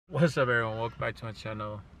What's up, everyone? Welcome back to my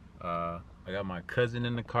channel. I got my cousin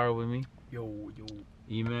in the car with me. Yo.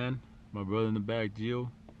 E-Man, my brother in the back,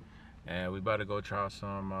 Gio. And we about to go try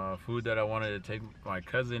some food that I wanted to take my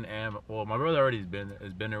cousin and, well, my brother already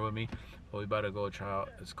has been there with me. But we about to go try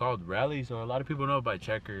out. It's called Rally, so a lot of people know about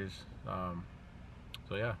Checkers.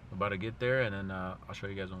 So yeah, we're about to get there, and then I'll show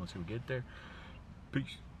you guys once we get there.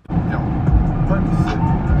 Peace.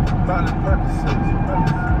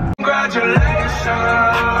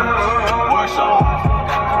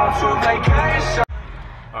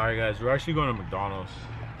 Alright guys, we're actually going to McDonald's.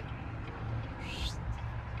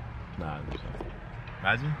 Nah,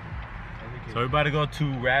 imagine. So we're about to go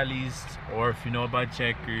to Rally's, or if you know about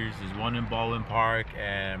Checkers, there's one in Baldwin Park,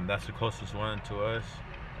 and that's the closest one to us.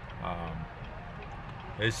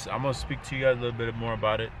 I'm gonna speak to you guys a little bit more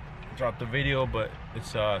about it. Drop the video, but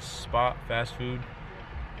it's a spot fast food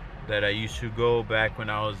that I used to go back when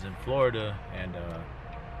I was in Florida, and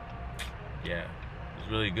yeah, it's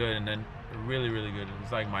really good. And then really good.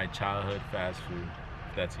 It's like my childhood fast food,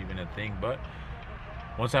 if that's even a thing. But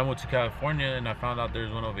once I moved to California and I found out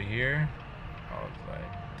there's one over here, I was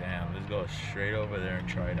like, damn, let's go straight over there and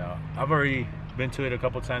try it out. I've already been to it a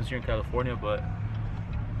couple times here in California, but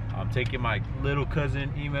I'm taking my little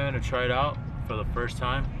cousin E-Man to try it out for the first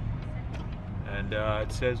time. And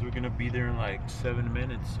it says we're gonna be there in like 7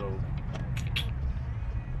 minutes, so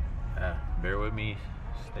bear with me,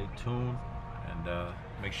 stay tuned, and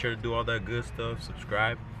make sure to do all that good stuff.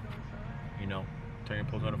 Subscribe, you know, turn your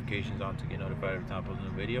post notifications on to get notified every time I post a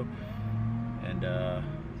new video. And yeah,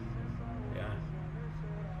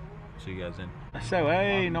 see you guys in. I said,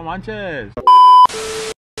 hey, no manches.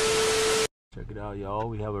 Check it out, y'all.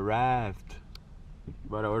 We have arrived.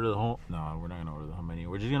 About to order the whole. No, we're not gonna order the whole menu.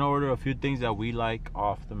 We're just gonna order a few things that we like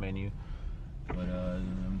off the menu. But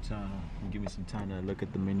give me some time to look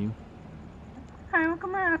at the menu. Hi,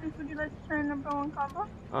 welcome to Rally's. Would you like to try #1 combo?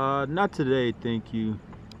 Not today, thank you.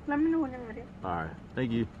 Let me know when you're ready. Alright,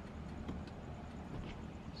 thank you.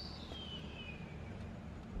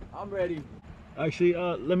 I'm ready. Actually,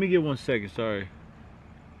 let me get 1 second, sorry.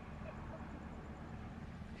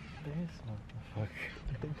 This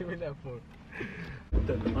motherfucker. Give me that for.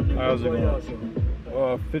 How's it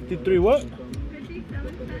going? 53 what?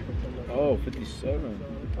 57. Oh, 57.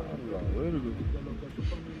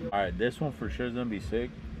 Alright, this one for sure is gonna be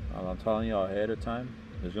sick. I'm telling y'all ahead of time.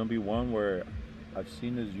 There's gonna be one where I've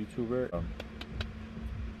seen this YouTuber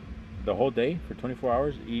the whole day for 24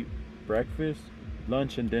 hours eat breakfast,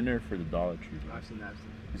 lunch, and dinner for the Dollar Tree. I've seen that.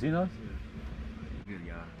 You seen those? Good,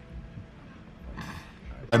 yeah.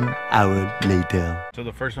 1 hour later. So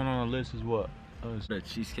the first one on the list is what? The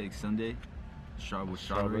cheesecake sundae, strawberry.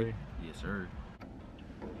 Strawberry? Yes, sir.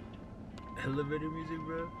 Elevator music,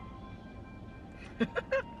 bro.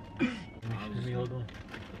 Let me hold on.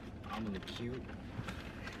 I'm gonna cute.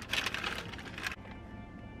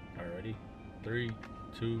 Alright, ready? 3,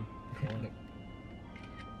 2, 1.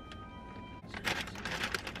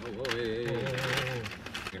 Oh, hey.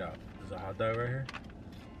 Check it out. There's a hot dog right here.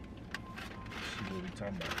 See what we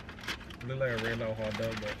talking about. Look like a regular hot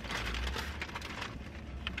dog, but.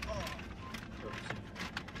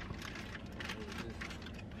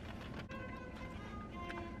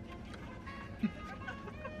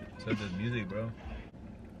 So the music, bro.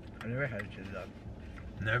 I never had a chili dog.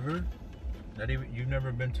 Never? Not even, you've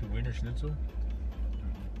never been to Wiener Schnitzel?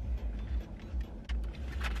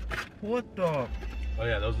 What the? Oh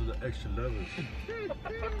yeah, those are the extra levels.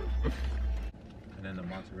 And then the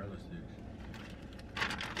mozzarella sticks.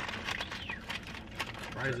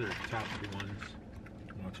 Fries are top 2 ones.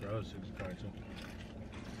 Mozzarella sticks are probably too.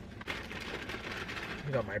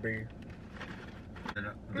 You got my burger. And,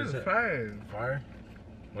 This is fire. fire. Fire?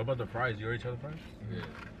 What about the fries? You already tried the fries? Yeah.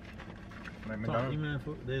 My Talk,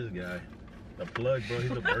 McDonald's. this guy. The plug, bro.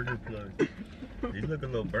 He's a burger plug. He's looking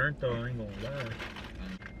a little burnt though, I ain't gonna lie.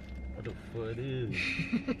 What the fuck is?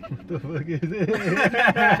 What the fuck is it?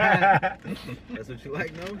 That's what you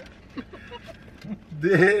like, no?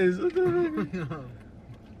 This, what the fuck?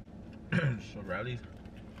 So Rally's,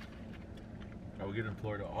 I would get in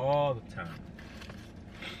Florida all the time.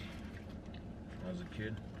 When I was a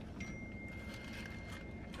kid.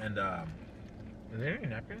 And Is there any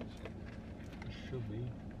napkins? it should be.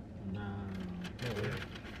 No way.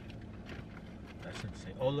 That's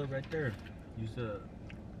insane. Oh look right there. Use the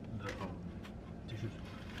tissues.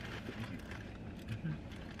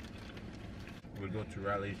 We'll go to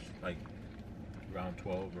Rally's like around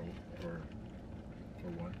 12 or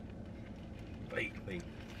 1. Late.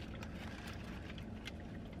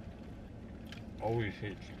 Always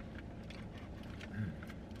hits.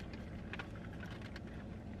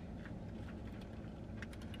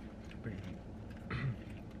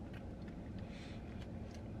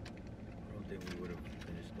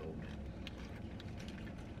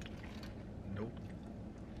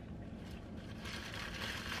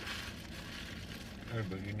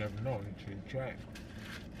 but you never know until you try.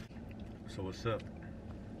 So what's up?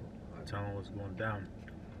 Tell them what's going down.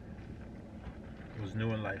 What's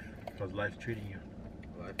new in life? How's life treating you?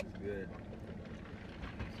 Life is good.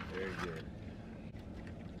 It's very good.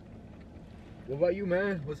 What about you,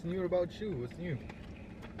 man? What's new about you? What's new?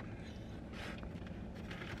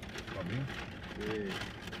 About me? Yeah.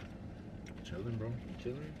 Chilling, bro. You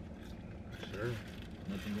chilling? Sure.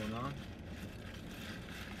 Nothing going on?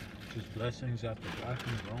 Just blessings after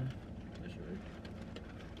blessings, bro. That's right.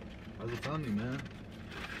 How's the family, man?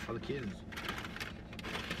 How the kids?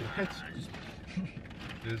 What?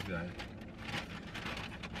 This guy.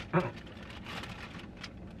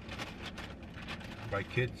 By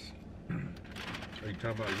kids. Are you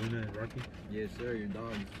talking about Luna and Rocky? Yes, sir. Your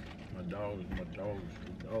dogs. My dogs.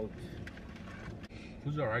 Dogs.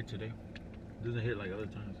 Food's alright today. Doesn't hit like other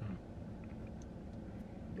times, huh?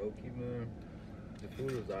 Low-key, man. The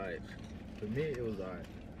food was alright. For me, it was alright.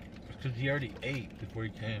 Because he already ate before he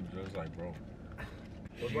came, so it was like, bro.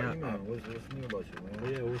 What about you, man? What's new about you, man? Oh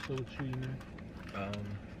yeah, what's up with you, man?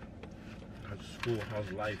 How's school?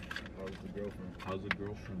 How's life? How's the girlfriend? How's the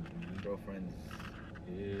girlfriend, man? Girlfriends.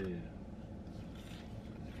 Yeah.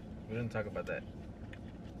 We didn't talk about that.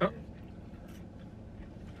 Oh.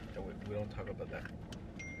 Yeah, we don't talk about that.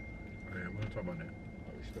 Okay, we don't talk about that.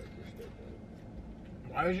 I respect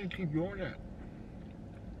that. Why does he keep doing that?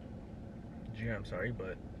 Gee, I'm sorry,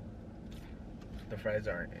 but the fries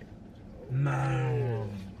aren't it. No.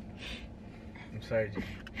 I'm sorry, G.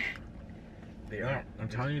 They aren't. I'm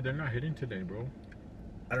telling you, they're not hitting today, bro.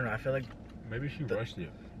 I don't know. I feel like Maybe she rushed it.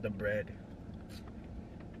 the bread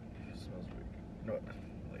smells weird. No,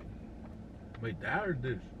 like Wait, that or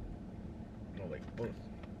this? no, like both.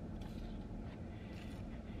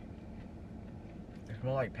 They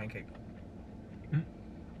smell like pancake. You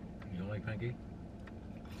don't like pancake?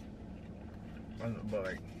 I don't know, but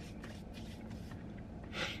like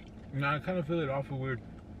No, I kind of feel it off a weird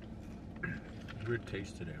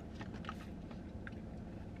taste today.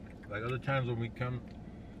 Like other times when we come,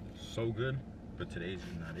 so good, but today's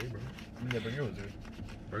just not it, bro. the burger was good.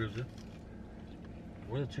 Burgers good.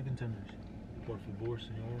 Where are the chicken tenders? Por favor,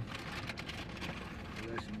 senor.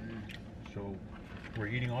 Bless you, man. So we're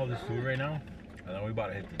eating all this food right now, and then we about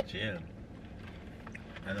to hit the gym.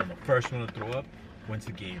 And then the first one to throw up wins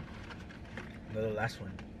the game. No, the last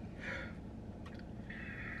one.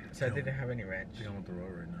 So I No. didn't have any ranch. I think I'm gonna throw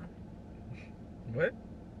up right now. What?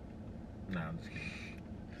 Nah, I'm just kidding.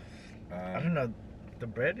 I don't know. The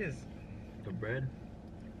bread is. The bread?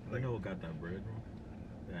 I Like- know what got that bread, bro.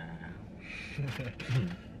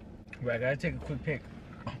 Wait, I gotta take a quick pic.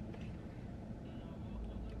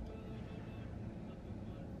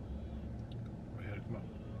 We had to come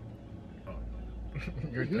out.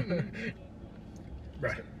 You're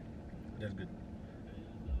Right. That's good.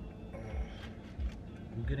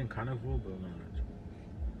 I'm getting kind of full, but not much.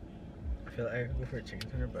 I feel like I could go for a chicken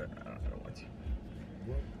tender, but I don't want to.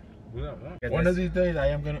 Yeah, one of these days, I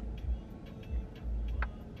am gonna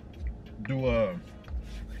do a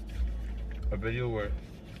video where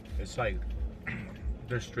it's like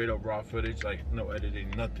there's straight up raw footage, like no editing,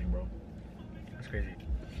 nothing, bro. That's crazy.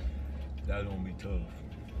 That's gonna be tough.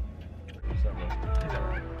 What's up, bro? It's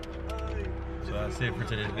alright. So that's it for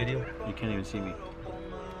today's video. You can't even see me.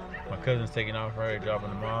 My cousin's taking off right,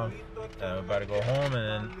 dropping them off. I'm about to go home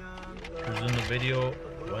and then resume the video.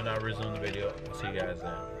 When I resume the video, I'll see you guys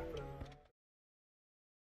then.